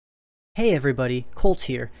Hey everybody, Colt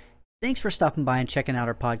here. Thanks for stopping by and checking out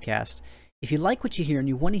our podcast. If you like what you hear and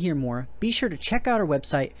you want to hear more, be sure to check out our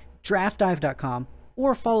website, draftdive.com,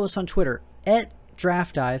 or follow us on Twitter at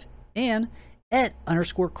DraftDive and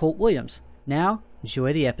 @_Colt Williams. Now,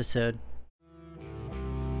 enjoy the episode.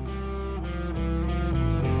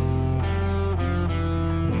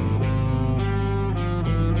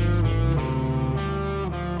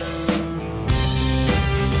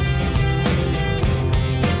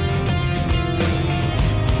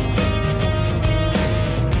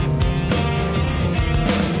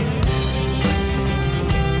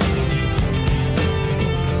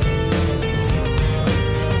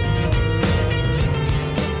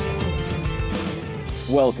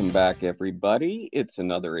 Welcome back, everybody. It's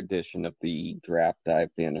another edition of the Draft Dive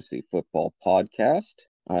Fantasy Football Podcast.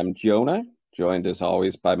 I'm Jonah, joined as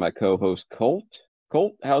always by my co-host Colt.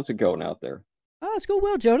 Colt, how's it going out there? Oh, it's going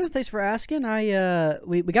well, Jonah. Thanks for asking.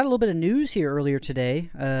 We got a little bit of news here earlier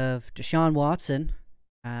today of Deshaun Watson.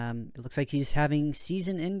 It looks like he's having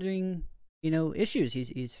season-ending,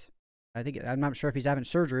 issues. I'm not sure if he's having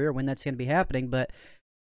surgery or when that's going to be happening, but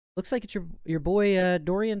looks like it's your boy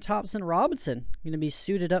Dorian Thompson-Robinson going to be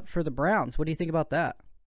suited up for the Browns. What do you think about that?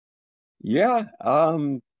 Yeah,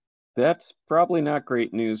 that's probably not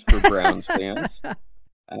great news for Browns fans.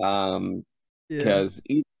 Because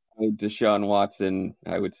Deshaun Watson,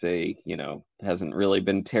 I would say, hasn't really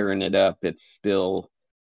been tearing it up. It's still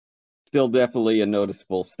definitely a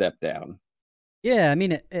noticeable step down. Yeah, I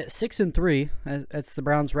mean, at 6-3, that's the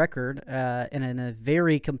Browns' record, and in a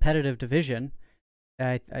very competitive division.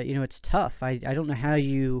 It's tough. I don't know how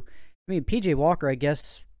PJ Walker, I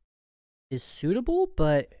guess, is suitable,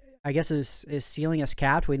 but I guess his ceiling is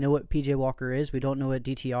capped. We know what PJ Walker is. We don't know what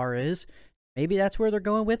DTR is. Maybe that's where they're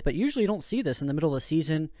going with, but usually you don't see this in the middle of the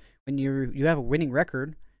season when you have a winning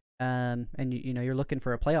record, and you're looking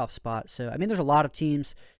for a playoff spot. So, I mean, there's a lot of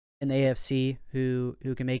teams in the AFC who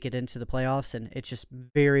can make it into the playoffs, and it's just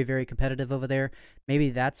very, very competitive over there. Maybe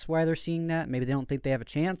that's why they're seeing that. Maybe they don't think they have a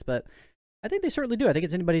chance, but I think they certainly do. I think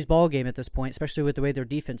it's anybody's ball game at this point, especially with the way their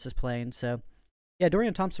defense is playing. So, yeah,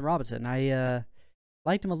 Dorian Thompson-Robinson, I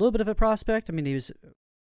liked him a little bit of a prospect. I mean, he was a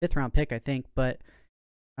fifth-round pick, I think. But,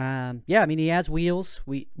 he has wheels.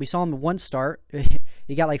 We saw him in one start.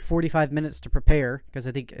 He got like 45 minutes to prepare because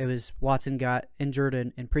I think it was Watson got injured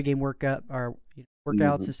in pregame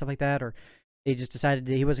workouts and stuff like that, or they just decided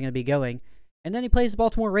that he wasn't going to be going. And then he plays the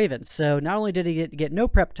Baltimore Ravens. So not only did he get no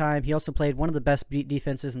prep time, he also played one of the best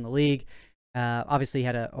defenses in the league. Obviously, he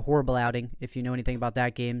had a horrible outing, if you know anything about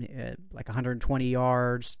that game, like 120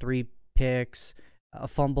 yards, 3 picks, a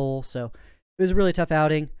fumble. So it was a really tough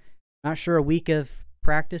outing. Not sure a week of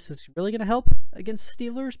practice is really going to help against the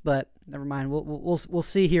Steelers, but never mind. We'll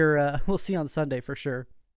see here. We'll see on Sunday for sure.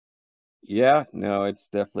 Yeah, no, it's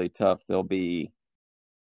definitely tough. They'll be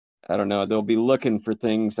looking for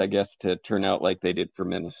things, I guess, to turn out like they did for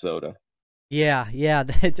Minnesota. Yeah.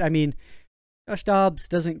 I mean, Josh Dobbs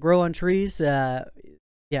doesn't grow on trees.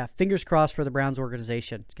 Fingers crossed for the Browns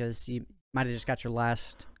organization because you might have just got your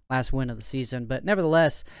last win of the season. But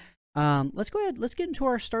nevertheless, let's go ahead. Let's get into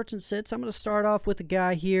our starts and sits. I'm going to start off with a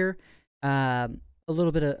guy here. A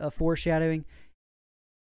little bit of foreshadowing.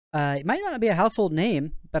 It might not be a household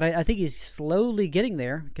name, but I think he's slowly getting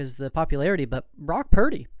there because of the popularity. But Brock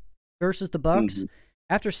Purdy versus the Bucks. Mm-hmm.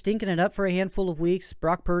 After stinking it up for a handful of weeks,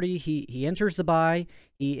 Brock Purdy, he enters the bye,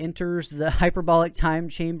 he enters the hyperbolic time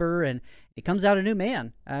chamber, and he comes out a new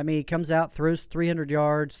man. I mean, he comes out, throws 300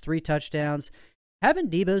 yards, 3 touchdowns. Having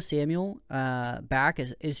Deebo Samuel back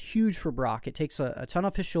is huge for Brock. It takes a ton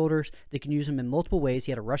off his shoulders. They can use him in multiple ways.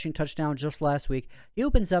 He had a rushing touchdown just last week. He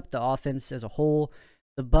opens up the offense as a whole.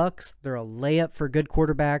 The Bucks, they're a layup for good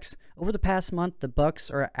quarterbacks. Over the past month, the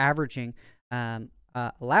Bucks are averaging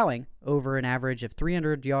allowing over an average of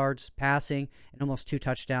 300 yards passing and almost 2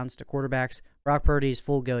 touchdowns to quarterbacks. Brock Purdy's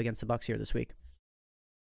full go against the Bucks here this week.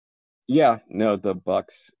 Yeah, no, the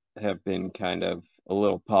Bucks have been kind of a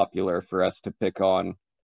little popular for us to pick on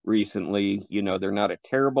recently. They're not a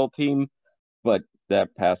terrible team, but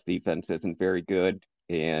that pass defense isn't very good.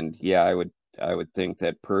 And yeah, I would think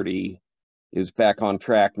that Purdy is back on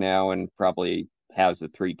track now and probably has a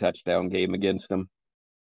 3 touchdown game against them.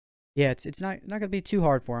 Yeah, it's not going to be too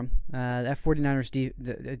hard for him. That 49ers,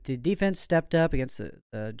 the defense stepped up against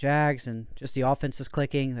the Jags, and just the offense is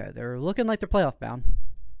clicking. They're looking like they're playoff bound.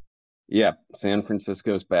 Yeah, San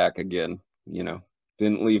Francisco's back again.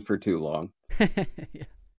 Didn't leave for too long. Yeah.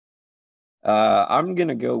 I'm going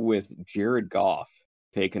to go with Jared Goff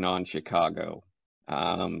taking on Chicago.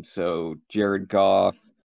 So Jared Goff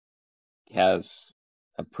has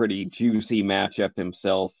a pretty juicy matchup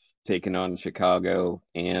himself taking on Chicago,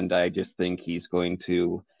 and I just think he's going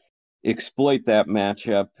to exploit that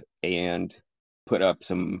matchup and put up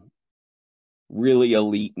some really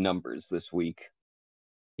elite numbers this week.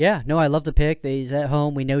 Yeah, no, I love the pick. He's at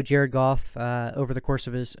home. We know Jared Goff over the course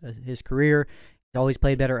of his career. He's always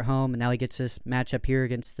played better at home, and now he gets this matchup here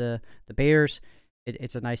against the Bears.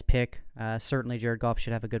 It's a nice pick. Certainly, Jared Goff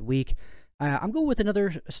should have a good week. I'm going with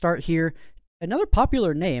another start here. Another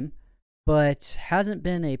popular name, but hasn't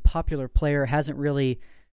been a popular player. Hasn't really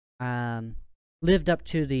lived up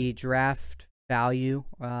to the draft value,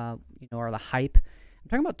 or the hype. I'm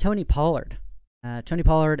talking about Tony Pollard. Tony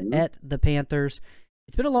Pollard at the Panthers.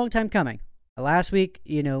 It's been a long time coming. Last week,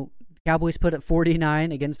 Cowboys put up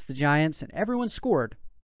 49 against the Giants, and everyone scored.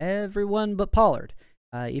 Everyone but Pollard.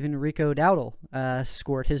 Even Rico Dowdle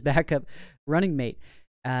scored, his backup running mate.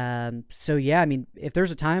 So, yeah, I mean, if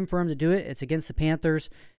there's a time for him to do it, it's against the Panthers.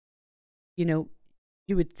 You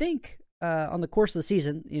would think on the course of the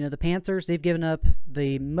season, the Panthers, they've given up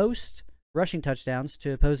the most rushing touchdowns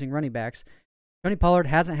to opposing running backs. Tony Pollard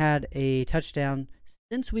hasn't had a touchdown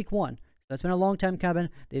since week 1. So it's been a long time coming.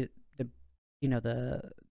 The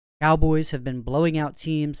Cowboys have been blowing out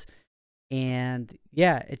teams, and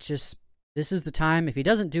yeah, it's just this is the time. If he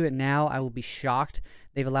doesn't do it now, I will be shocked.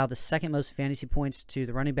 They've allowed the second most fantasy points to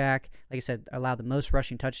the running back. Like I said, allowed the most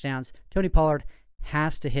rushing touchdowns. Tony Pollard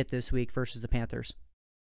has to hit this week versus the Panthers.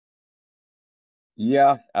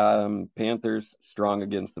 Yeah, Panthers strong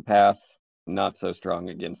against the pass, not so strong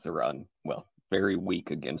against the run. Well, very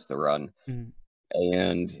weak against the run. Mm-hmm.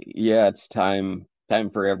 And yeah, it's time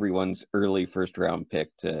for everyone's early first round pick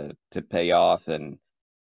to pay off. And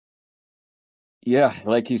yeah,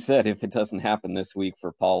 like you said, if it doesn't happen this week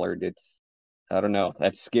for Pollard, I don't know,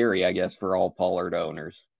 that's scary, I guess, for all Pollard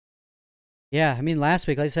owners. Yeah, I mean, last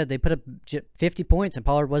week, like I said, they put up 50 points and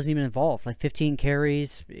Pollard wasn't even involved. Like 15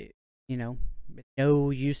 carries, no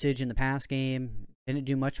usage in the pass game. Didn't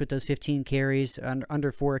do much with those 15 carries,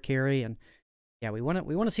 under 4 a carry. And yeah, we want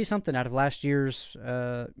to see something out of last year's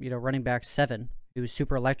running back 7, who was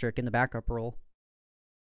super electric in the backup role.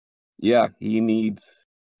 Yeah, he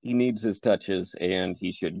needs his touches, and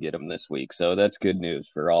he should get them this week. So that's good news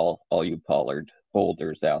for all you Pollard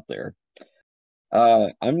holders out there.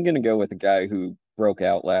 I'm gonna go with a guy who broke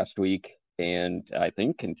out last week, and I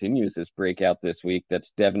think continues his breakout this week.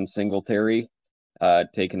 That's Devin Singletary,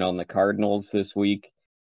 taking on the Cardinals this week.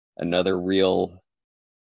 Another real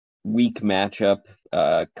weak matchup.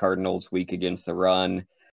 Cardinals weak against the run.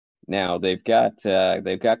 Now they've got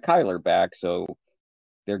Kyler back, so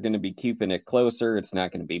they're going to be keeping it closer. It's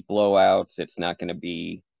not going to be blowouts. It's not going to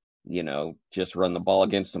be, just run the ball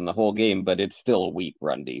against them the whole game, but it's still a weak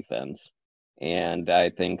run defense. And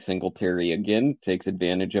I think Singletary, again, takes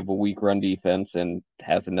advantage of a weak run defense and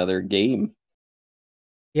has another game.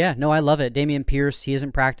 Yeah, no, I love it. Dameon Pierce, he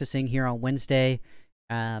isn't practicing here on Wednesday.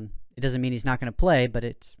 It doesn't mean he's not going to play, but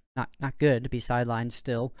it's not good to be sidelined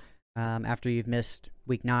still after you've missed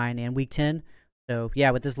week 9 and week 10. So,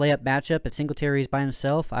 yeah, with this layup matchup, if Singletary's by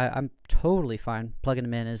himself, I'm totally fine plugging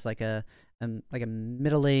him in as like a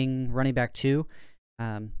middling running back 2.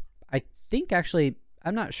 I think, actually,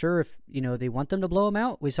 I'm not sure if, they want them to blow him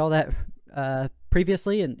out. We saw that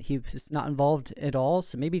previously, and he was not involved at all.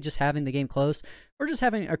 So maybe just having the game close or just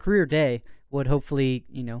having a career day would hopefully,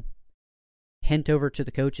 hint over to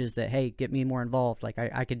the coaches that, hey, get me more involved. Like,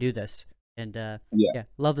 I could do this. And, yeah,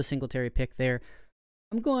 love the Singletary pick there.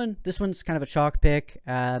 This one's kind of a chalk pick.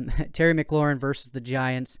 Terry McLaurin versus the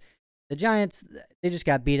Giants. The Giants, they just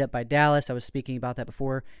got beat up by Dallas. I was speaking about that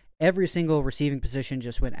before. Every single receiving position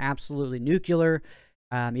just went absolutely nuclear.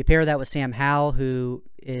 You pair that with Sam Howell, who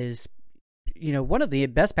is, one of the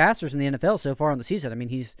best passers in the NFL so far on the season. I mean,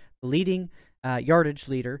 he's the leading yardage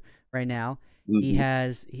leader right now.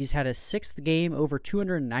 Mm-hmm. He's had a 6th game over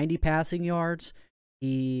 290 passing yards.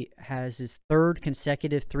 He has his 3rd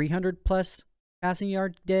consecutive 300-plus passing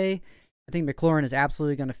yard day. I think McLaurin is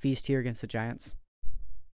absolutely going to feast here against the Giants.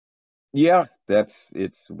 Yeah,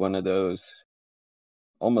 it's one of those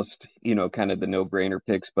almost, kind of the no-brainer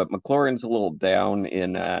picks, but McLaurin's a little down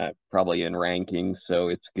in probably in rankings, so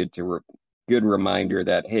it's good reminder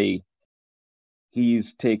that, hey,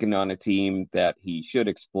 he's taken on a team that he should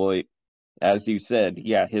exploit. As you said,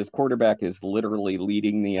 yeah, his quarterback is literally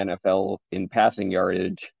leading the NFL in passing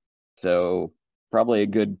yardage, so probably a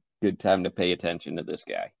good time to pay attention to this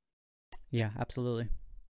guy. Yeah, absolutely.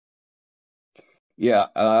 Yeah,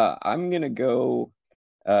 I'm gonna go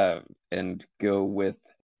and go with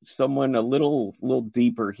someone a little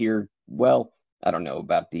deeper here. Well, I don't know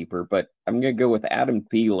about deeper, but I'm gonna go with Adam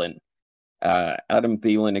Thielen. Adam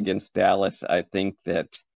Thielen against Dallas. I think that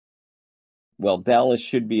well, Dallas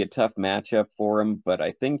should be a tough matchup for him, but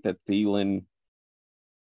I think that Thielen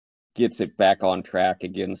gets it back on track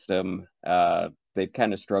against them. They've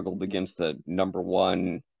kind of struggled against the number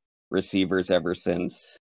one receivers ever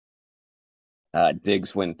since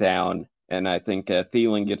Diggs went down. And I think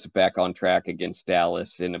Thielen gets it back on track against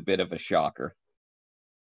Dallas in a bit of a shocker.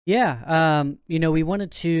 Yeah, we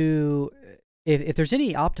wanted to, if there's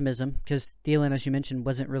any optimism, because Thielen, as you mentioned,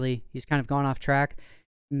 wasn't really, he's kind of gone off track.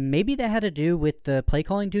 Maybe that had to do with the play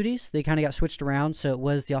calling duties. They kind of got switched around, so it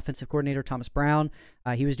was the offensive coordinator, Thomas Brown.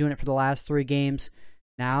 He was doing it for the last 3 games.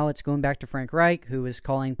 Now it's going back to Frank Reich, who was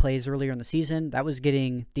calling plays earlier in the season. That was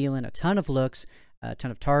getting Thielen a ton of looks, a ton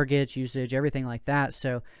of targets, usage, everything like that.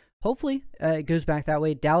 So hopefully it goes back that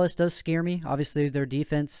way. Dallas does scare me. Obviously, their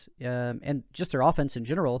defense and just their offense in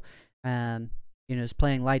general, is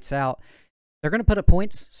playing lights out. They're going to put up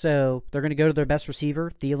points, so they're going to go to their best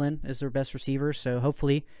receiver. Thielen is their best receiver, so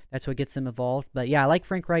hopefully that's what gets them involved. But yeah, I like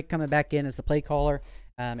Frank Reich coming back in as the play caller,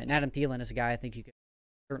 and Adam Thielen is a guy I think you could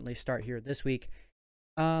certainly start here this week.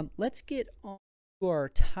 Let's get on to our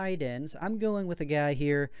tight ends. I'm going with a guy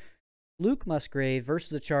here, Luke Musgrave versus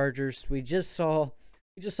the Chargers. We just saw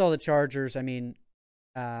the Chargers. I mean,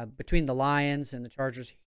 between the Lions and the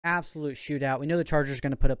Chargers, absolute shootout. We know the Chargers are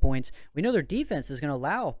going to put up points. We know their defense is going to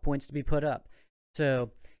allow points to be put up.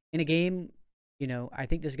 So in a game, I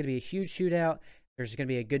think this is going to be a huge shootout. There's going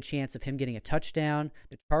to be a good chance of him getting a touchdown.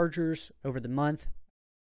 The Chargers for the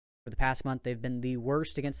past month, they've been the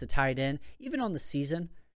worst against the tight end. Even on the season,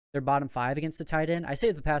 they're bottom 5 against the tight end. I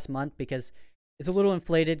say the past month because it's a little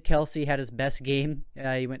inflated. Kelsey had his best game.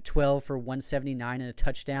 He went 12 for 179 and a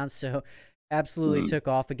touchdown. So absolutely took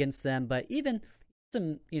off against them. But even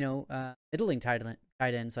some, middling tight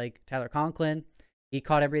ends like Tyler Conklin, he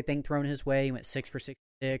caught everything thrown his way. He went 6 for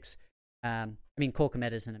 66. Cole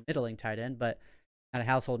Kmet isn't a middling tight end, but not a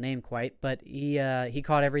household name quite. But he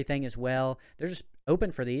caught everything as well. They're just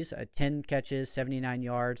open for these. 10 catches, 79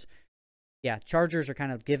 yards. Yeah, Chargers are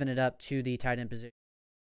kind of giving it up to the tight end position.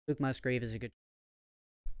 Luke Musgrave is a good.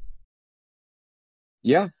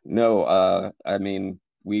 Yeah, no,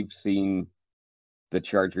 we've seen the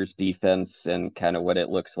Chargers defense and kind of what it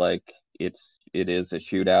looks like. It is a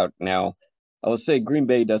shootout. Now, I will say Green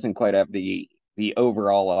Bay doesn't quite have the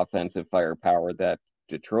overall offensive firepower that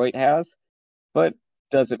Detroit has, but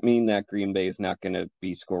doesn't mean that Green Bay is not going to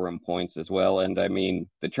be scoring points as well. And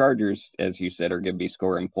the Chargers, as you said, are going to be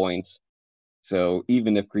scoring points. So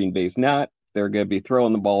even if Green Bay's not, they're going to be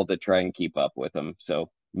throwing the ball to try and keep up with them. So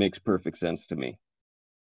makes perfect sense to me.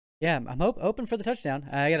 Yeah, I'm open for the touchdown.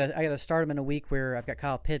 I gotta start him in a week where I've got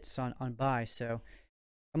Kyle Pitts on bye. So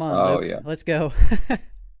come on, Luke, yeah. Let's go.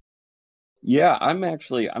 Yeah, I'm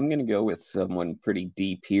gonna go with someone pretty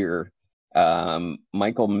deep here.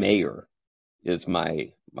 Michael Mayer is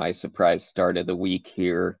my surprise start of the week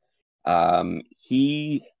here.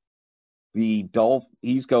 He's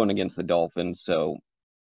going against the Dolphins, so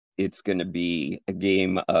it's going to be a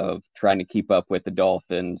game of trying to keep up with the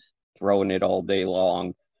Dolphins, throwing it all day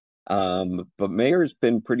long. But Mayer's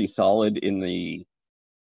been pretty solid in the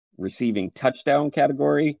receiving touchdown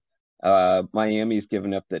category. Miami's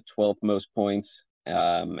given up the 12th most points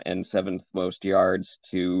and 7th most yards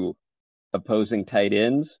to opposing tight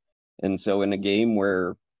ends. And so in a game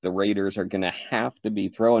where the Raiders are going to have to be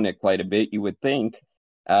throwing it quite a bit, you would think.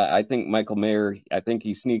 I think Michael Mayer,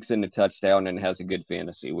 he sneaks in a touchdown and has a good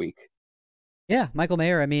fantasy week. Yeah, Michael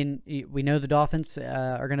Mayer. We know the Dolphins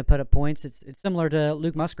are going to put up points. It's similar to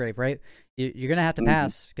Luke Musgrave, right? You're going to have to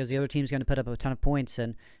pass because the other team's going to put up a ton of points,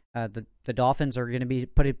 and the Dolphins are going to be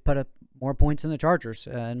put up more points than the Chargers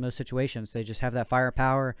in most situations. They just have that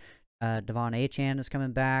firepower. Devon Achane is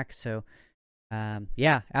coming back, so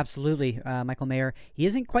yeah, absolutely. Michael Mayer, he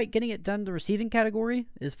isn't quite getting it done in the receiving category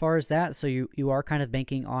as far as that, so you are kind of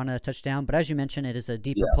banking on a touchdown. But as you mentioned, it is a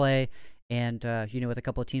deeper play, and with a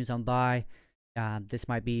couple of teams on bye, this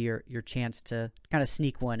might be your chance to kind of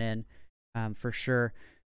sneak one in for sure.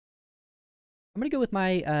 I'm going to go with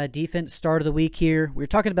my defense start of the week here. We were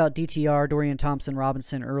talking about DTR, Dorian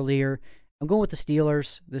Thompson-Robinson earlier. I'm going with the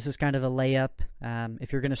Steelers. This is kind of a layup.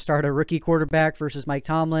 If you're going to start a rookie quarterback versus Mike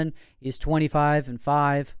Tomlin, he's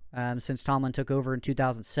 25-5 since Tomlin took over in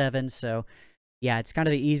 2007. So, yeah, it's kind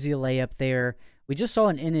of an easy layup there. We just saw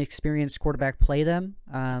an inexperienced quarterback play them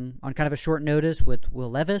on kind of a short notice with Will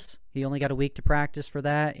Levis. He only got a week to practice for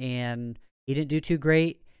that, and he didn't do too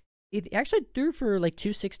great. He actually threw for like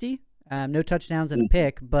 260, no touchdowns and a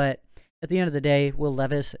pick, but at the end of the day, Will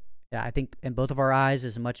Levis, I think in both of our eyes,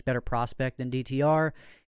 is a much better prospect than DTR.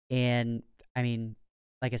 And,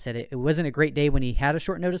 like I said, it wasn't a great day when he had a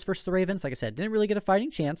short notice versus the Ravens. Like I said, didn't really get a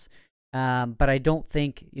fighting chance. But I don't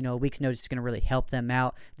think, a week's notice is going to really help them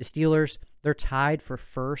out. The Steelers, they're tied for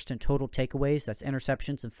first in total takeaways. That's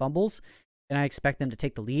interceptions and fumbles. And I expect them to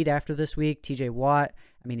take the lead after this week. TJ Watt,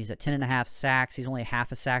 he's at 10.5 sacks. He's only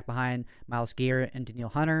half a sack behind Myles Garrett and Danielle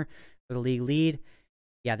Hunter for the league lead.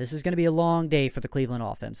 Yeah, this is going to be a long day for the Cleveland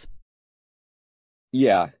offense.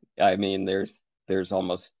 Yeah, there's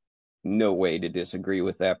almost no way to disagree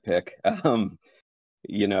with that pick.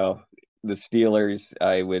 The Steelers,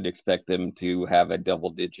 I would expect them to have a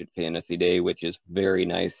double-digit fantasy day, which is very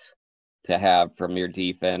nice to have from your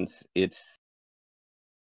defense. It's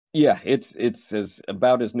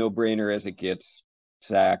about as no-brainer as it gets.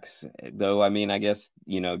 Sacks, though. I guess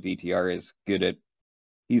DTR is good at.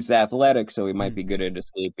 He's athletic, so he might be good at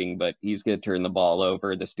escaping, but he's going to turn the ball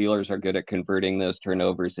over. The Steelers are good at converting those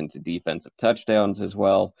turnovers into defensive touchdowns as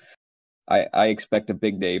well. I expect a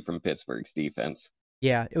big day from Pittsburgh's defense.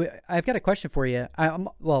 Yeah, I've got a question for you.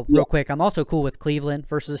 Real quick, I'm also cool with Cleveland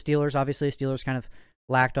versus the Steelers. Obviously, the Steelers kind of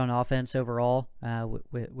lacked on offense overall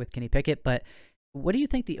with Kenny Pickett, but what do you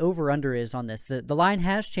think the over-under is on this? The line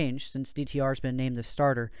has changed since DTR has been named the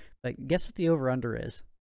starter, but guess what the over-under is?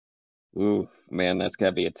 Ooh, man, that's got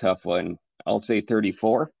to be a tough one. I'll say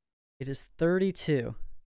 34. It is 32.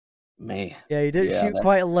 Man. Yeah, you didn't shoot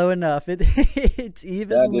quite low enough. It's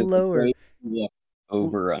even lower. Yeah,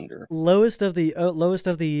 over under. Lowest of the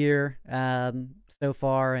year so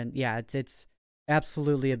far, and yeah, it's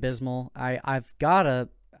absolutely abysmal. I have to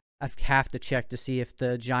check to see if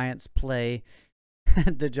the Giants play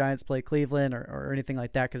Cleveland or anything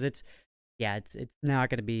like that, because it's not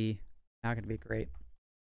going to be great.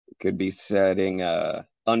 Could be setting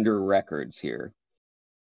under records here.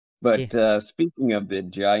 But speaking of the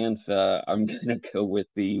Giants, I'm going to go with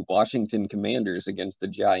the Washington Commanders against the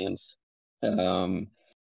Giants. For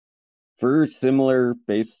similar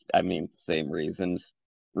same reasons.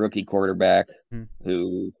 Rookie quarterback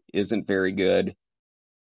who isn't very good.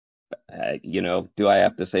 Do I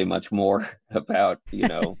have to say much more about,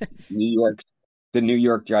 the New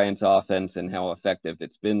York Giants offense and how effective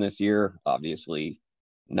it's been this year? Obviously,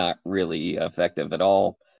 not really effective at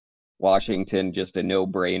all. Washington, just a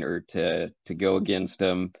no-brainer to go against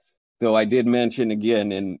them. Though I did mention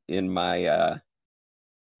again in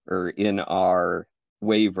our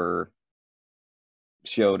waiver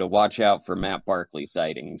show to watch out for Matt Barkley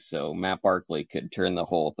sightings. So Matt Barkley could turn the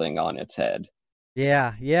whole thing on its head.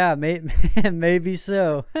 Yeah, maybe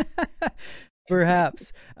so.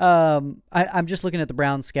 Perhaps. I'm just looking at the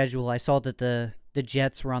Browns' schedule. I saw that the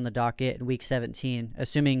Jets were on the docket in Week 17.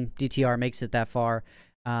 Assuming DTR makes it that far,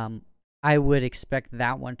 I would expect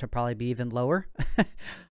that one to probably be even lower.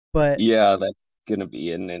 But yeah, that's going to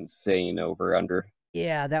be an insane over/under.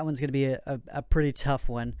 Yeah, that one's going to be a pretty tough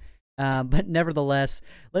one. But nevertheless,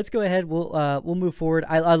 let's go ahead. We'll move forward.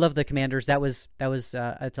 I love the Commanders. It's a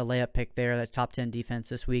layup pick there. That's top 10 defense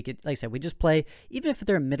this week. Like I said, we just play, even if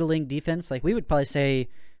they're a middling defense, like we'd probably say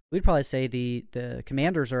the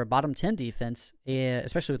Commanders are a bottom 10 defense,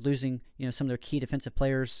 especially with losing some of their key defensive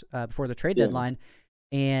players before the trade deadline.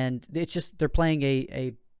 And it's just they're playing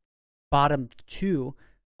a bottom 2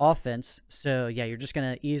 offense. So yeah, you're just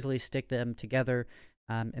gonna easily stick them together.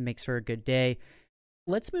 It makes for a good day.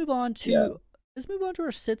 Let's move on to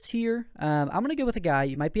our sits here. I'm gonna go with a guy.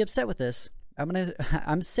 You might be upset with this.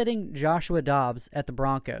 I'm sitting Joshua Dobbs at the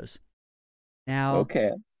Broncos. Now,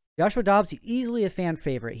 okay. Joshua Dobbs, easily a fan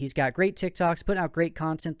favorite. He's got great TikToks, putting out great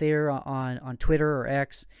content there on Twitter or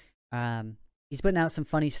X. He's putting out some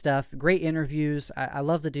funny stuff, great interviews. I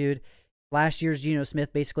love the dude. Last year's Geno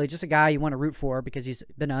Smith, basically just a guy you want to root for because he's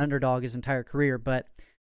been an underdog his entire career. But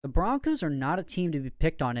the Broncos are not a team to be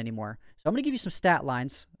picked on anymore. So I'm going to give you some stat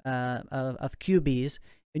lines of QBs,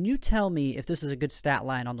 and you tell me if this is a good stat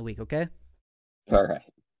line on the week, okay? All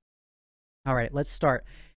right, let's start.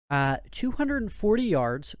 240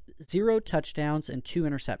 yards, 0 touchdowns, and 2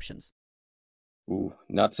 interceptions. Ooh,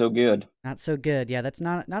 not so good. Not so good. Yeah, that's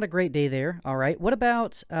not a great day there. All right. What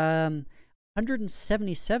about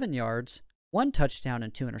 177 yards, 1 touchdown,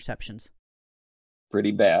 and 2 interceptions?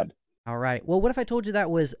 Pretty bad. All right. Well, what if I told you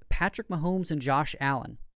that was Patrick Mahomes and Josh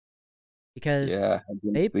Allen? Because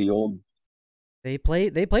they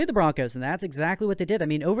played the Broncos, and that's exactly what they did.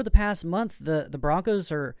 Over the past month, the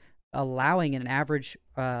Broncos are allowing an average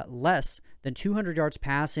less than 200 yards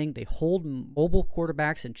passing. They hold mobile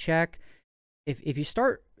quarterbacks in check. If you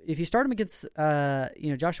start him against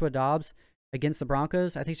Joshua Dobbs against the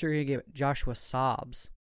Broncos, I think you're going to get Joshua Sobbs.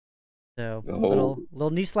 So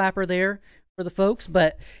little knee slapper there for the folks,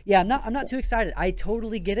 but yeah, I'm not too excited. I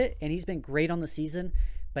totally get it, and he's been great on the season,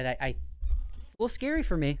 but it's a little scary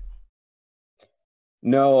for me.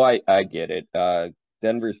 No, I get it.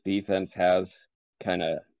 Denver's defense has kind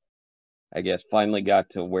of, I guess, finally got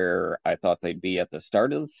to where I thought they'd be at the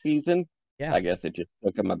start of the season. Yeah. I guess it just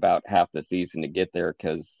took them about half the season to get there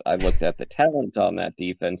because I looked at the talent on that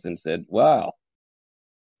defense and said, wow,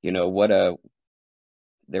 what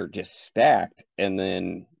they're just stacked. And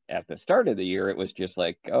then at the start of the year, it was just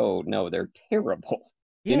like, oh, no, they're terrible.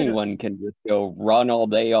 Yeah, no, Anyone can just go run all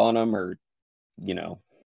day on them or, you know,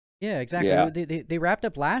 yeah, yeah, exactly. They wrapped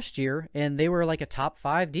up last year and they were like a top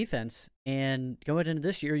 5 defense. And going into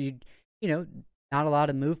this year, you know not a lot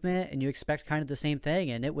of movement, and you expect kind of the same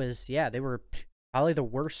thing. And it was, yeah, they were probably the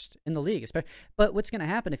worst in the league. But what's going to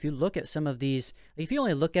happen if you look at some of these? If you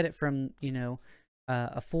only look at it from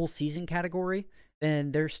a full season category,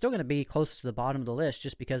 then they're still going to be close to the bottom of the list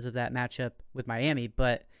just because of that matchup with Miami.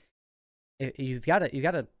 But you've got to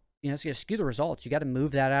it's going to skew the results. You got to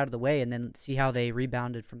move that out of the way and then see how they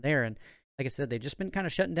rebounded from there. And like I said, they've just been kind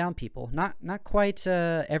of shutting down people. Not quite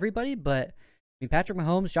everybody, but I mean, Patrick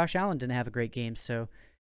Mahomes, Josh Allen didn't have a great game. So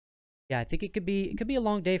yeah, I think it could be a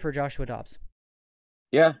long day for Joshua Dobbs.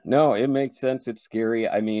 yeah, no, it makes sense. It's scary.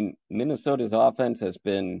 I mean, Minnesota's offense has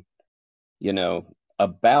been, you know,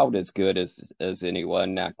 about as good as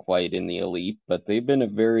anyone, not quite in the elite, but they've been a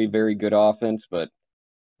very, very good offense. But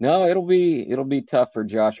no, it'll be tough for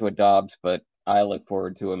Joshua Dobbs, but I look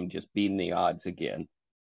forward to him just beating the odds again.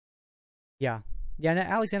 Yeah. Yeah, and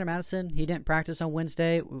Alexander Madison, he didn't practice on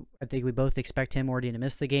Wednesday. I think we both expect him already to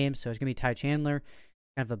miss the game, so it's going to be Ty Chandler,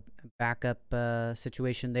 kind of a backup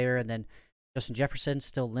situation there. And then Justin Jefferson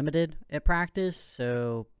still limited at practice,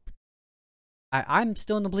 so I'm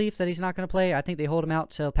still in the belief that he's not going to play. I think they hold him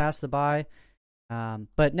out till past the bye.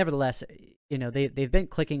 But nevertheless, they've been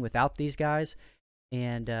clicking without these guys,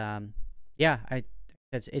 and yeah,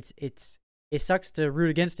 it sucks to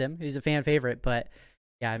root against him. He's a fan favorite, but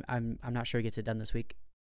yeah, I'm not sure he gets it done this week.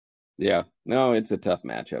 Yeah, no, it's a tough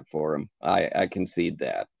matchup for him. I concede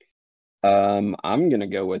that. I'm gonna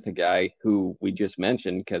go with a guy who we just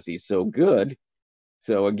mentioned because he's so good.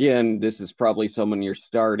 So again, this is probably someone you're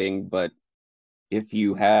starting, but if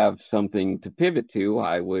you have something to pivot to,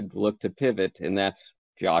 I would look to pivot, and that's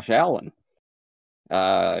Josh Allen.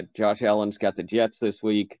 Josh Allen's got the Jets this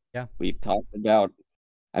week. Yeah. We've talked about,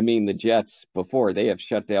 I mean, the Jets before they have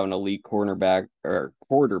shut down elite cornerback or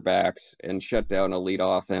quarterbacks and shut down elite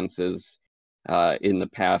offenses in the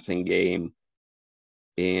passing game.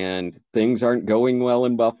 And things aren't going well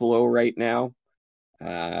in Buffalo right now.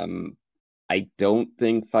 I don't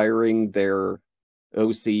think firing their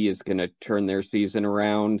OC is going to turn their season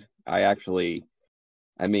around. I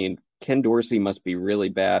mean, Ken Dorsey must be really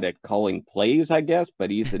bad at calling plays, I guess, but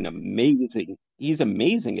he's amazing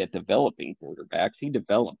at developing quarterbacks. He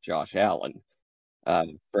developed Josh Allen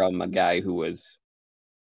from a guy who was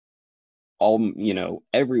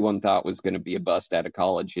everyone thought was going to be a bust out of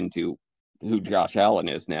college into who Josh Allen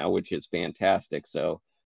is now, which is fantastic. So,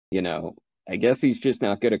 I guess he's just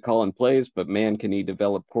not good at calling plays, but man, can he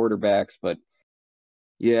develop quarterbacks. But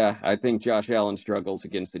yeah, I think Josh Allen struggles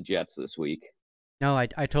against the Jets this week. No, I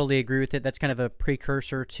totally agree with it. That's kind of a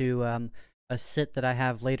precursor to a sit that I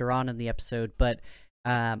have later on in the episode. But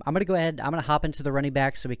I'm gonna go ahead. I'm gonna hop into the running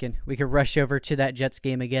back so we can rush over to that Jets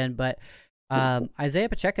game again. But Isaiah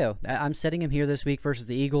Pacheco, I'm setting him here this week versus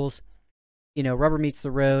the Eagles. Rubber meets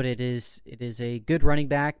the road. It is a good running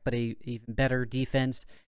back, but a even better defense.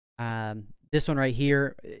 This one right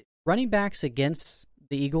here, running backs against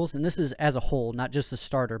the Eagles, and this is as a whole, not just the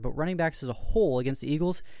starter, but running backs as a whole against the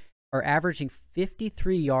Eagles are averaging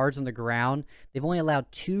 53 yards on the ground. They've only allowed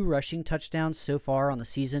 2 rushing touchdowns so far on the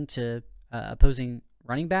season to opposing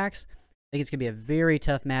running backs. I think it's going to be a very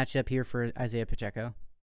tough matchup here for Isaiah Pacheco.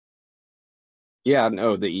 Yeah,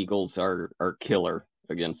 no, the Eagles are killer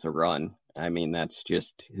against the run. I mean, that's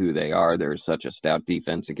just who they are. They're such a stout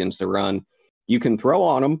defense against the run. You can throw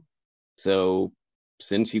on them. So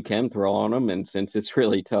since you can throw on them and since it's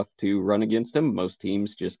really tough to run against them, most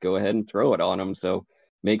teams just go ahead and throw it on them. So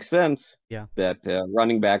makes sense Yeah. that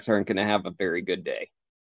running backs aren't going to have a very good day.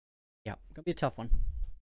 Yeah, gonna be a tough one.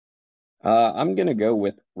 I'm going to go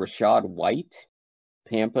with Rashad White,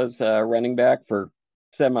 Tampa's running back, for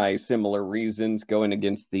semi-similar reasons, going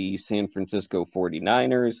against the San Francisco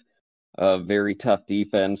 49ers, a very tough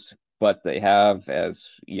defense, but they have, as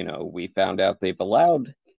we found out, they've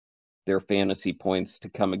allowed their fantasy points to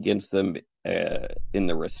come against them in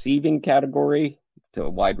the receiving category to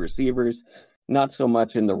wide receivers, not so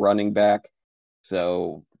much in the running back.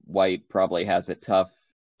 So White probably has a tough,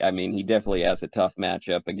 he definitely has a tough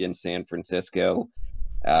matchup against San Francisco.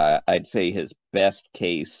 I'd say his best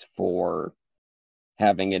case for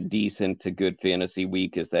having a decent to good fantasy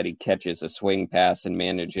week is that he catches a swing pass and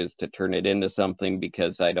manages to turn it into something,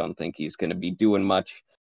 because I don't think he's going to be doing much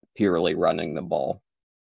purely running the ball.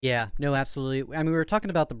 Yeah, no, absolutely. I mean, we were talking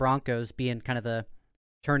about the Broncos being kind of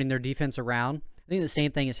turning their defense around. I think the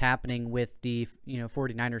same thing is happening with the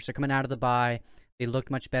 49ers. So coming out of the bye, they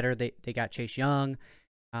looked much better. They got Chase Young.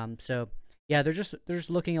 So yeah, they're just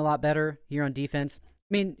looking a lot better here on defense.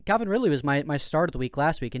 I mean, Calvin Ridley was my start of the week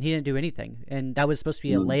last week, and he didn't do anything. And that was supposed to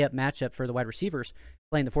be a layup matchup for the wide receivers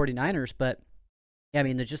playing the 49ers. But yeah, I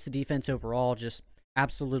mean, the defense overall just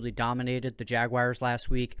absolutely dominated the Jaguars last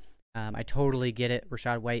week. I totally get it.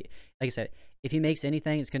 Rashad White, like I said, if he makes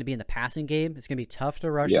anything, it's going to be in the passing game. It's going to be tough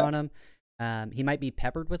to rush on him. He might be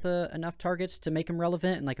peppered with enough targets to make him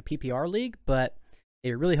relevant in like a PPR league, but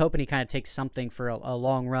you're really hoping he kind of takes something for a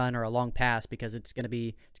long run or a long pass, because it's going to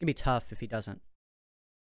be tough if he doesn't.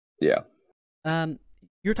 Yeah. You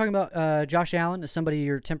were talking about Josh Allen as somebody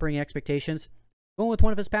you're tempering expectations. Going with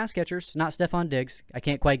one of his pass catchers, not Stephon Diggs. I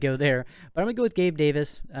can't quite go there, but I'm going to go with Gabe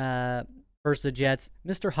Davis versus the Jets.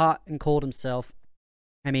 Mr. Hot and Cold himself.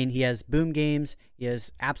 I mean, he has boom games. He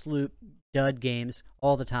has absolute dud games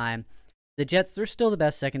all the time. The Jets, they're still the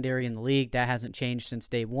best secondary in the league. That hasn't changed since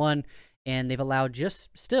day one. And they've allowed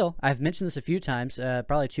I've mentioned this a few times,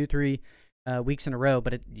 probably 2-3 weeks in a row,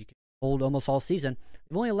 but you can hold almost all season.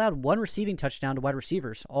 They've only allowed one receiving touchdown to wide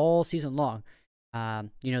receivers all season long.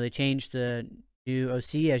 They changed the new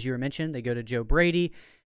OC, as you were mentioned. They go to Joe Brady.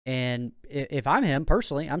 And if I'm him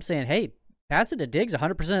personally, I'm saying, hey, pass it to Diggs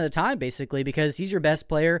 100% of the time, basically, because he's your best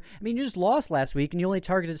player. I mean, you just lost last week, and you only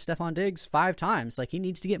targeted Stephon Diggs 5 times. Like, he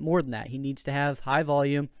needs to get more than that. He needs to have high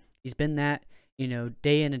volume. He's been that,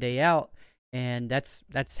 day in and day out, and that's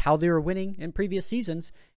how they were winning in previous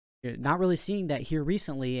seasons. You're not really seeing that here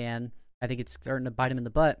recently, and I think it's starting to bite him in the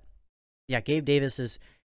butt. Yeah, Gabe Davis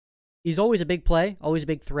he's always a big play, always a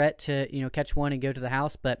big threat to, catch one and go to the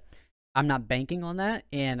house, but I'm not banking on that,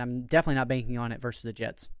 and I'm definitely not banking on it versus the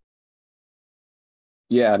Jets.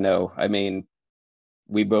 Yeah, no, I mean,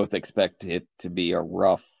 we both expect it to be a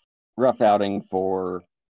rough outing for,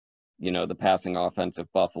 the passing offense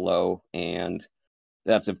of Buffalo, and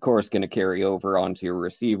that's, of course, going to carry over onto your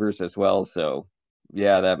receivers as well. So,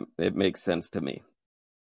 yeah, it makes sense to me.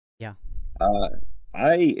 Yeah.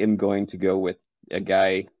 I am going to go with a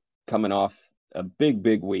guy coming off a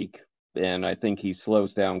big week, and I think he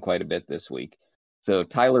slows down quite a bit this week. So,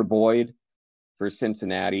 Tyler Boyd for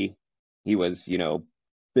Cincinnati, he was,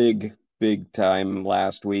 big time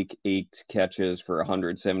last week, 8 catches for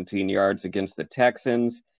 117 yards against the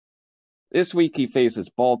Texans. This week he faces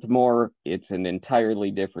Baltimore. It's an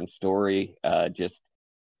entirely different story. Just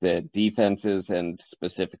the defenses, and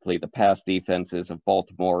specifically the pass defenses of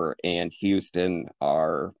Baltimore and Houston,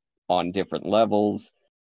 are on different levels.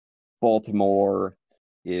 Baltimore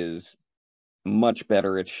is much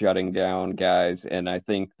better at shutting down guys, and I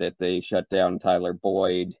think that they shut down Tyler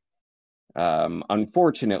Boyd.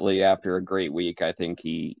 Unfortunately, after a great week, I think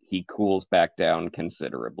he cools back down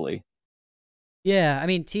considerably. Yeah, I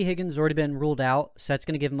mean, T. Higgins has already been ruled out, so that's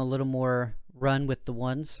going to give him a little more run with the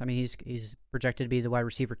ones. I mean, he's projected to be the wide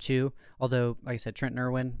receiver 2, although, like I said, Trent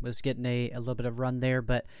Irwin was getting a little bit of run there.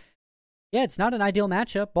 But, yeah, it's not an ideal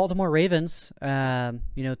matchup. Baltimore Ravens,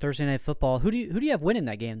 Thursday Night Football. Who do you have winning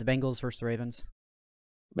that game, the Bengals versus the Ravens?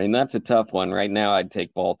 I mean, that's a tough one. Right now, I'd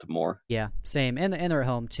take Baltimore. Yeah, same. And they're at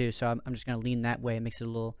home, too, so I'm just going to lean that way. It makes it a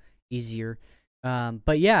little easier.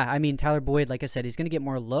 But yeah, I mean, Tyler Boyd, like I said, he's going to get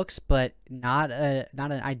more looks, but not an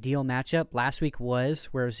ideal matchup. Last week was,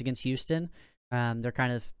 where it was against Houston. They're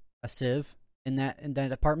kind of a sieve in that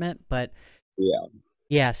department, but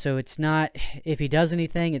yeah. So it's not, if he does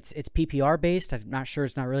anything, it's PPR based. I'm not sure.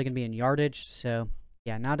 It's not really going to be in yardage. So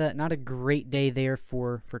yeah, not a great day there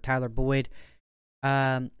for Tyler Boyd.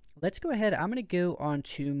 Let's go ahead. I'm going to go on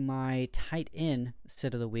to my tight end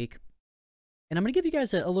sit of the week. And I'm going to give you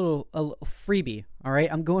guys a little freebie, all right?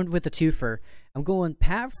 I'm going with a twofer. I'm going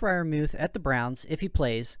Pat Freiermuth at the Browns if he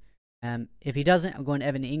plays. If he doesn't, I'm going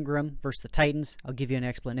Evan Ingram versus the Titans. I'll give you an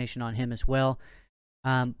explanation on him as well.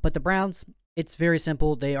 But the Browns, it's very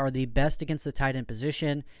simple. They are the best against the tight end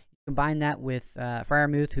position. Combine that with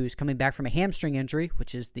Freiermuth, who's coming back from a hamstring injury,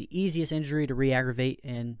 which is the easiest injury to re-aggravate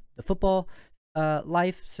in the football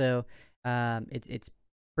life. So it's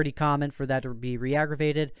pretty common for that to be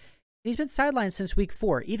re-aggravated. He's been sidelined since week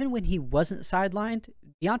 4. Even when he wasn't sidelined,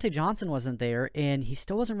 Deontay Johnson wasn't there, and he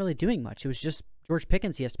still wasn't really doing much. It was just George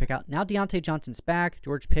Pickens he has to pick out. Now Deontay Johnson's back.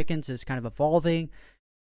 George Pickens is kind of evolving.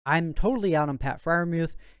 I'm totally out on Pat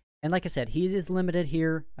Freiermuth. And like I said, he is limited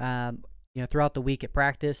here throughout the week at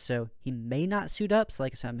practice, so he may not suit up. So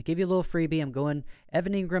like I said, I'm going to give you a little freebie. I'm going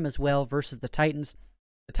Evan Ingram as well versus the Titans.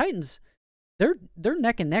 the Titans, they're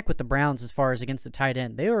neck and neck with the Browns as far as against the tight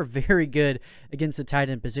end. They are very good against the tight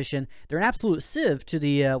end position. They're an absolute sieve to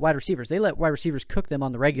the wide receivers. They let wide receivers cook them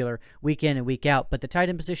on the regular week in and week out. But the tight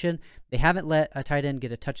end position, they haven't let a tight end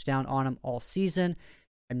get a touchdown on them all season.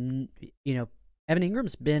 And, Evan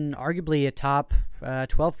Ingram's been arguably a top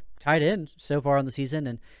 12 tight end so far on the season,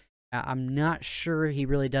 and I'm not sure he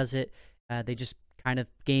really does it. They just kind of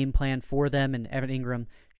game plan for them, and Evan Ingram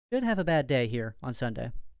should have a bad day here on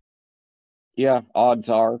Sunday. Yeah, odds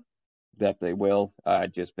are that they will,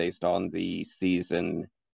 just based on the season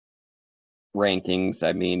rankings.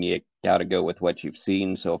 I mean, you got to go with what you've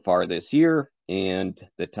seen so far this year, and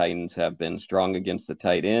the Titans have been strong against the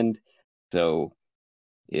tight end. So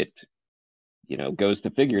it, goes to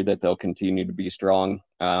figure that they'll continue to be strong.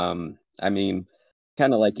 I mean,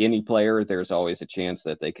 kind of like any player, there's always a chance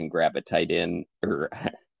that they can grab a tight end or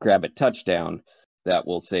grab a touchdown that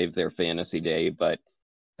will save their fantasy day. But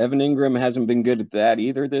Evan Ingram hasn't been good at that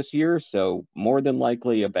either this year, so more than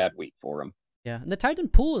likely a bad week for him. Yeah, and the tight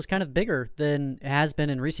end pool is kind of bigger than it has been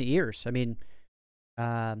in recent years. I mean,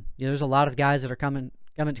 there's a lot of guys that are coming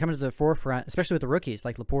to the forefront, especially with the rookies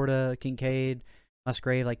like Laporta, Kincaid,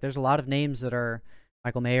 Musgrave. Like, there's a lot of names that are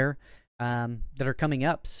Michael Mayer that are coming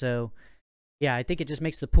up. So, yeah, I think it just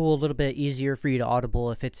makes the pool a little bit easier for you to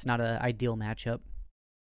audible if it's not an ideal matchup.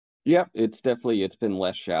 Yeah, it's been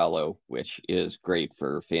less shallow, which is great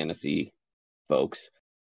for fantasy folks.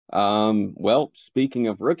 Well, speaking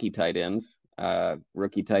of rookie tight ends,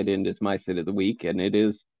 rookie tight end is my sit of the week, and it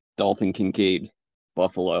is Dalton Kincaid,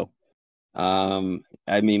 Buffalo.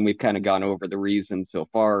 I mean, we've kind of gone over the reasons so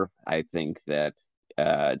far. I think that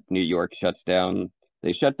New York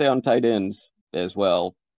they shut down tight ends as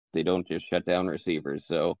well. They don't just shut down receivers.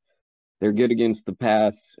 So they're good against the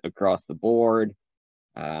pass across the board.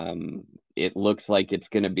 It looks like it's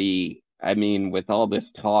going to be, I mean, with all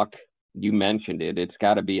this talk, you mentioned it's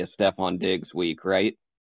got to be a Stephon Diggs week, right?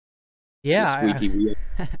 Yeah,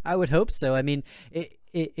 I would hope so. I mean,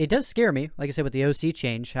 it does scare me, like I said, with the OC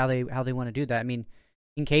change, how they want to do that. I mean,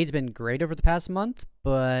 Kincaid's been great over the past month,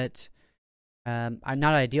 but I'm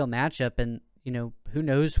not an ideal matchup, and who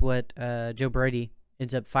knows what Joe Brady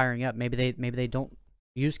ends up firing up. Maybe they don't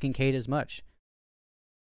use Kincaid as much.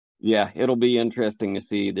 Yeah, it'll be interesting to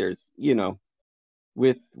see. There's,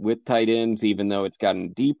 with tight ends, even though it's gotten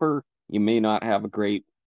deeper, you may not have a great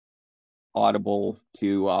audible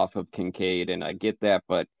two off of Kincaid, and I get that,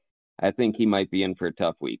 but I think he might be in for a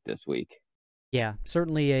tough week this week. Yeah,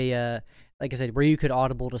 certainly a like I said, where you could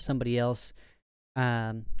audible to somebody else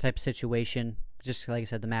type of situation. Just like I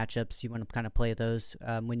said, the matchups, you want to kind of play those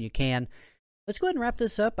when you can. Let's go ahead and wrap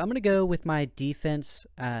this up. I'm going to go with my defense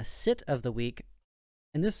sit of the week.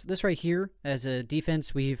 And this right here, as a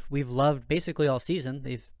defense we've loved basically all season.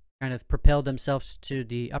 They've kind of propelled themselves to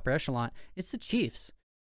the upper echelon. It's the Chiefs.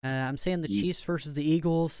 I'm saying the Chiefs versus the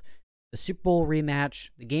Eagles, the Super Bowl rematch,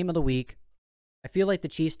 the game of the week. I feel like the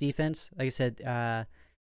Chiefs defense, like I said,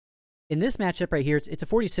 in this matchup right here, it's a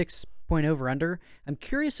 46-point over-under. I'm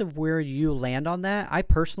curious of where you land on that. I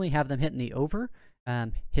personally have them hitting the over.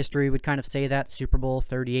 History would kind of say that. Super Bowl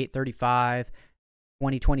 38-35,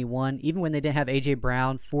 2021, even when they didn't have A.J.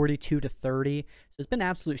 Brown, 42-30. So it's been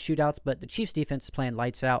absolute shootouts, but the Chiefs defense is playing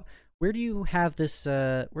lights out. Where do you have this?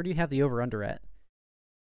 Where do you have the over-under at?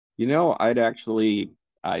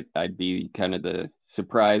 I'd be kind of the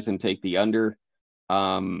surprise and take the under.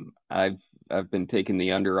 I've been taking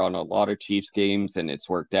the under on a lot of Chiefs games, and it's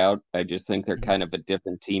worked out. I just think they're kind of a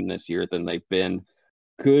different team this year than they've been.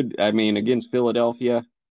 Against Philadelphia,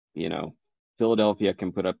 Philadelphia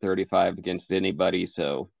can put up 35 against anybody,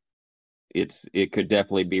 so it could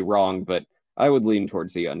definitely be wrong, but I would lean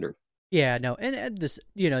towards the under. Yeah, no, and this,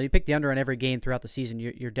 you pick the under on every game throughout the season,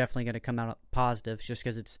 you're definitely going to come out positive just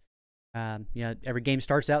because it's, every game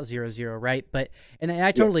starts out 0-0, right? And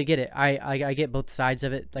I totally get it. I get both sides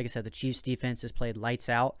of it. Like I said, the Chiefs defense has played lights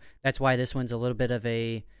out. That's why this one's a little bit of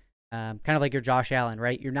a kind of like your Josh Allen,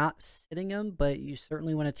 right? You're not sitting him, but you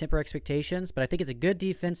certainly want to temper expectations. But I think it's a good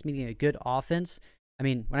defense meeting a good offense. I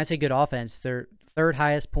mean, when I say good offense, they're third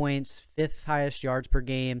highest points, fifth highest yards per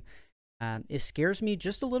game. It scares me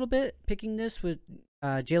just a little bit picking this with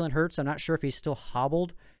Jalen Hurts. I'm not sure if he's still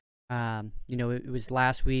hobbled. It was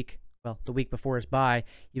last week. Well, the week before his bye,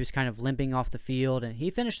 he was kind of limping off the field, and he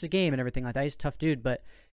finished the game and everything like that. He's a tough dude, but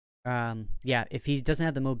if he doesn't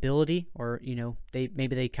have the mobility, or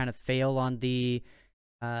they kind of fail on the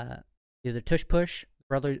tush push,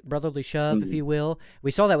 brotherly shove, if you will. We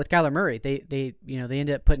saw that with Kyler Murray. They ended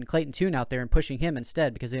up putting Clayton Tune out there and pushing him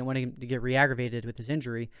instead because they didn't want him to get re-aggravated with his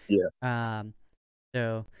injury. Yeah.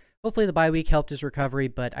 So hopefully the bye week helped his recovery,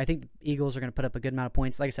 but I think the Eagles are going to put up a good amount of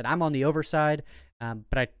points. Like I said, I'm on the over side,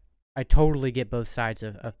 but I totally get both sides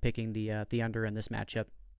of picking the under in this matchup.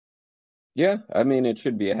 Yeah, I mean, it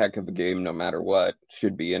should be a heck of a game no matter what.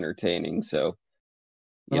 Should be entertaining. So,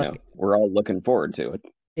 Well, we're all looking forward to it.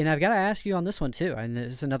 and I've got to ask you on this one too. And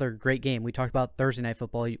this is another great game. We talked about Thursday night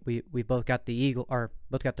football. We both got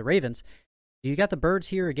both got the Ravens. You got the Birds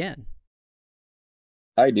here again.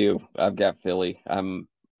 I do. I've got Philly.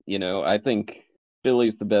 I think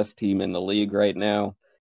Philly's the best team in the league right now.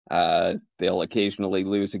 They'll occasionally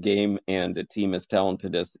lose a game, and a team as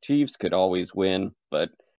talented as the Chiefs could always win, but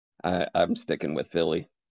I'm sticking with Philly.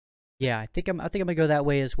 Yeah, I think I'm gonna go that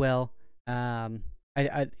way as well.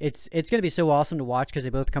 It's gonna be so awesome to watch because they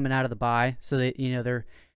both coming out of the bye, so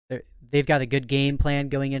they've got a good game plan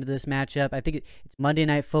going into this matchup. I think it's Monday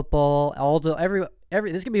Night Football. Every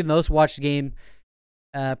this is gonna be the most watched game,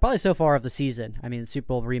 probably so far of the season. I mean, the Super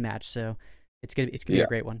Bowl rematch, so it's gonna be a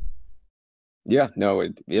great one. Yeah, no,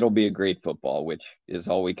 it'll be a great football, which is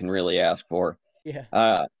all we can really ask for. Yeah.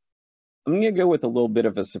 I'm going to go with a little bit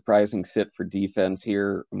of a surprising sit for defense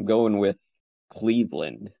here. I'm going with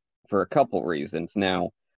Cleveland for a couple reasons.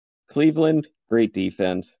 Now, Cleveland, great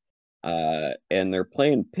defense, and they're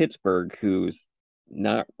playing Pittsburgh, who's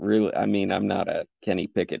not really, I mean, I'm not a Kenny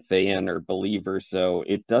Pickett fan or believer, so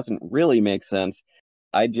it doesn't really make sense.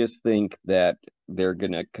 I just think that they're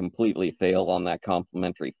going to completely fail on that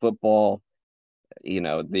complementary football.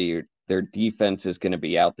 Their defense is going to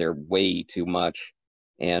be out there way too much.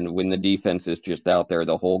 And when the defense is just out there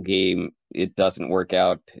the whole game, it doesn't work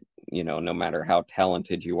out, no matter how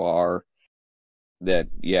talented you are. I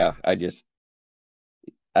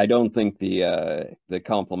don't think the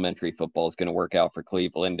complementary football is going to work out for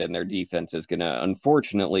Cleveland, and their defense is going to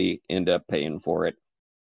unfortunately end up paying for it.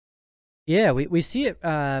 Yeah, we see it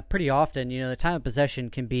pretty often. The time of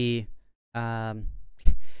possession can be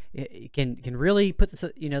it can really put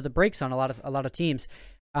the brakes on a lot of teams.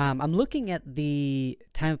 I'm looking at the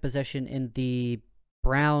time of possession in the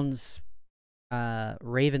Browns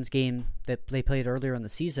Ravens game that they played earlier in the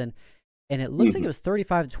season, and it looks like it was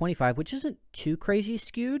 35-25, which isn't too crazy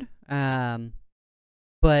skewed.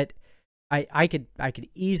 But I could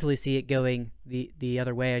easily see it going the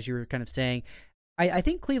other way, as you were kind of saying. I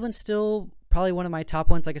think Cleveland's still probably one of my top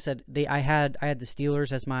ones. Like I said, I had the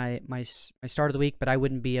Steelers as my start of the week, but I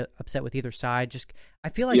wouldn't be upset with either side. Just I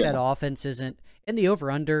feel like that offense isn't in the over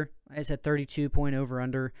under. I said 32-point over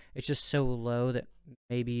under. It's just so low that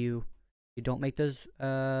maybe you don't make those.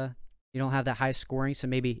 You don't have that high scoring, so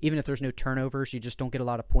maybe even if there's no turnovers, you just don't get a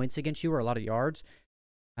lot of points against you or a lot of yards.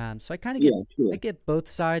 So I kind of get both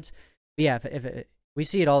sides. But yeah, if we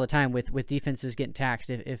see it all the time with defenses getting taxed.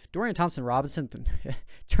 If Dorian Thompson-Robinson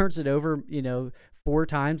turns it over, 4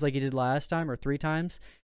 times like he did last time or 3 times,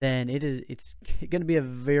 then it's going to be a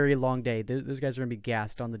very long day. Those guys are going to be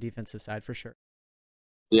gassed on the defensive side for sure.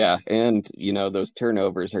 Yeah, and those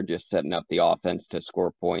turnovers are just setting up the offense to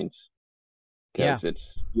score points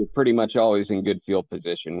because you're pretty much always in good field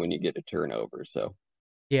position when you get a turnover. So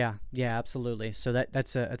yeah, absolutely. So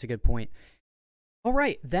that's a good point. All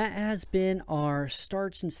right, that has been our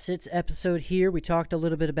starts and sits episode here. We talked a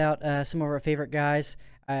little bit about some of our favorite guys.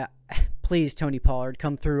 Please, Tony Pollard,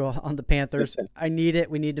 come through on the Panthers. I need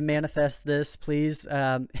it. We need to manifest this, please.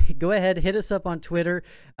 Go ahead, hit us up on Twitter.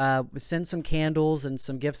 Send some candles and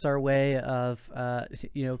some gifts our way of,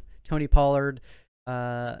 Tony Pollard,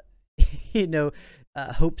 hopes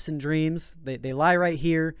and dreams. They lie right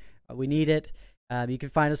here. We need it. You can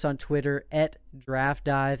find us on Twitter at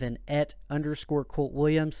DraftDive and at _Colt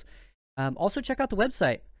Williams. Also, check out the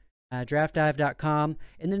website, draftdive.com,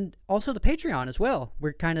 and then also the Patreon as well.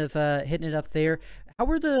 We're kind of hitting it up there. How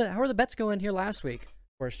are the bets going here last week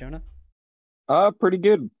for us, Jonah? Pretty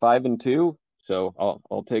good, 5-2. So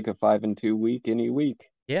I'll take a 5-2 week any week.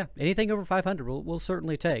 Yeah, anything over 500, we'll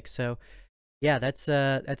certainly take. So, yeah, that's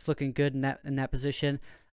looking good in that position.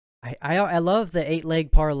 I love the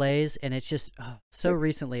 8-leg parlays, and it's just so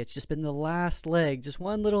recently. It's just been the last leg, just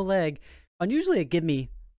one little leg. On usually a give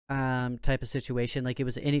me type of situation, like it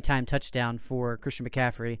was an anytime touchdown for Christian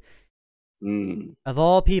McCaffrey. Of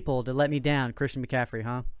all people to let me down, Christian McCaffrey,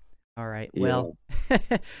 huh? All right, well,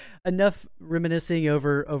 enough reminiscing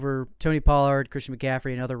over Tony Pollard, Christian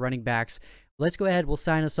McCaffrey, and other running backs. Let's go ahead. We'll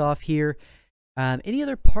sign us off here. Any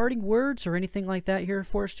other parting words or anything like that here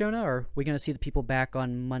for us, Jonah? Or are we going to see the people back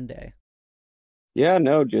on Monday? Yeah,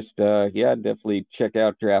 no, just definitely check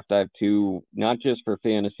out Draft Dive 2, not just for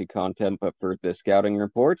fantasy content, but for the scouting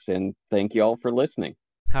reports. And thank you all for listening.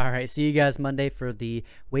 All right, see you guys Monday for the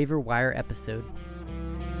waiver wire episode.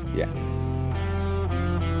 Yeah.